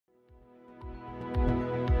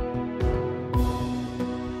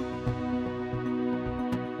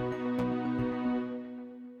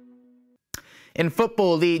In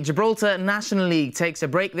football, the Gibraltar National League takes a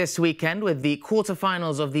break this weekend with the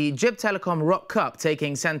quarter-finals of the Gib Telecom Rock Cup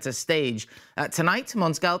taking centre stage. Tonight,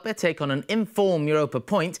 Monsgalpe take on an informed Europa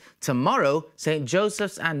Point. Tomorrow, St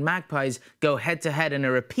Joseph's and Magpies go head-to-head in a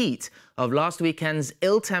repeat of last weekend's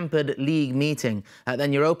ill-tempered league meeting.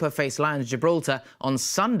 Then Europa face Lions Gibraltar on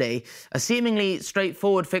Sunday. A seemingly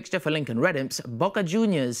straightforward fixture for Lincoln Red Imps. Boca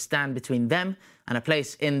Juniors stand between them and a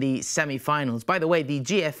place in the semi-finals. By the way, the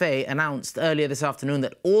GFA announced earlier this afternoon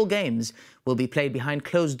that all games will be played behind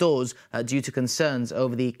closed doors due to concerns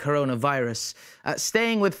over the coronavirus.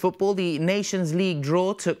 Staying with football, the Nations League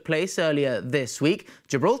draw took place earlier this week.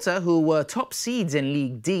 Gibraltar, who were top seeds in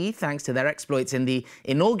League D thanks to their exploits in the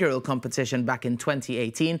inaugural competition back in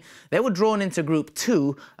 2018, they were drawn into Group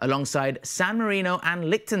 2 alongside San Marino and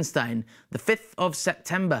Liechtenstein. The 5th of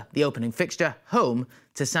September, the opening fixture, home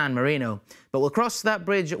to San Marino. But we'll cross that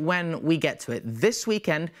bridge when we get to it. This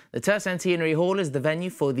weekend, the Tercentenary Hall is the venue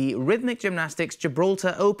for the Rhythmic Gymnastics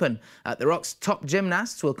Gibraltar Open. The Rock's top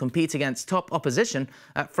gymnasts will compete against top opposition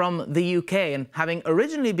from the UK, and having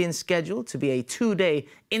originally been scheduled to be a 2-day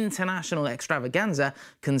international extravaganza,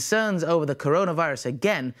 concerns over the coronavirus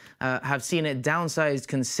again have seen it downsized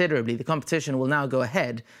considerably. The competition will now go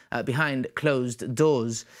ahead behind closed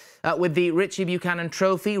doors. With the Richie Buchanan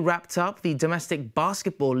Trophy wrapped up, the Domestic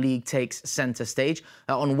Basketball League takes centre stage.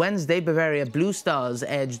 On Wednesday, Bavaria Blue Stars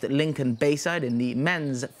edged Lincoln Bayside in the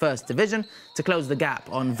men's first division to close the gap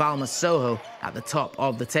on Valma Soho at the top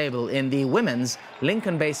of the table. In the women's,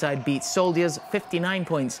 Lincoln Bayside beat Soldiers 59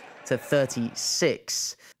 points to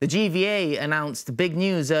 36. The GVA announced big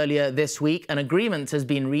news earlier this week. An agreement has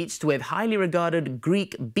been reached with highly regarded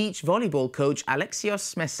Greek beach volleyball coach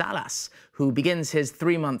Alexios Messalas, who begins his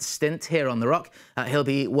 3-month stint here on the Rock. He'll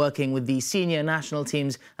be working with the senior national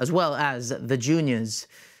teams as well as the juniors.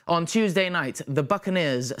 On Tuesday night, the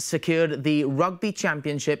Buccaneers secured the Rugby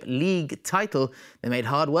Championship League title. They made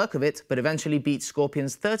hard work of it, but eventually beat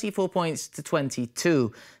Scorpions 34 points to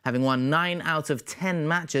 22. Having won 9 out of 10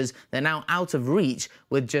 matches, they're now out of reach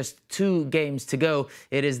with just 2 games to go.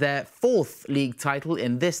 It is their 4th league title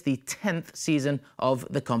in this, the 10th season of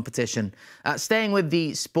the competition. Staying with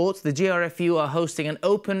the sports, the GRFU are hosting an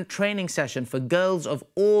open training session for girls of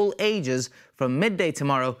all ages from midday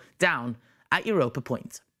tomorrow down at Europa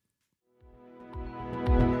Point.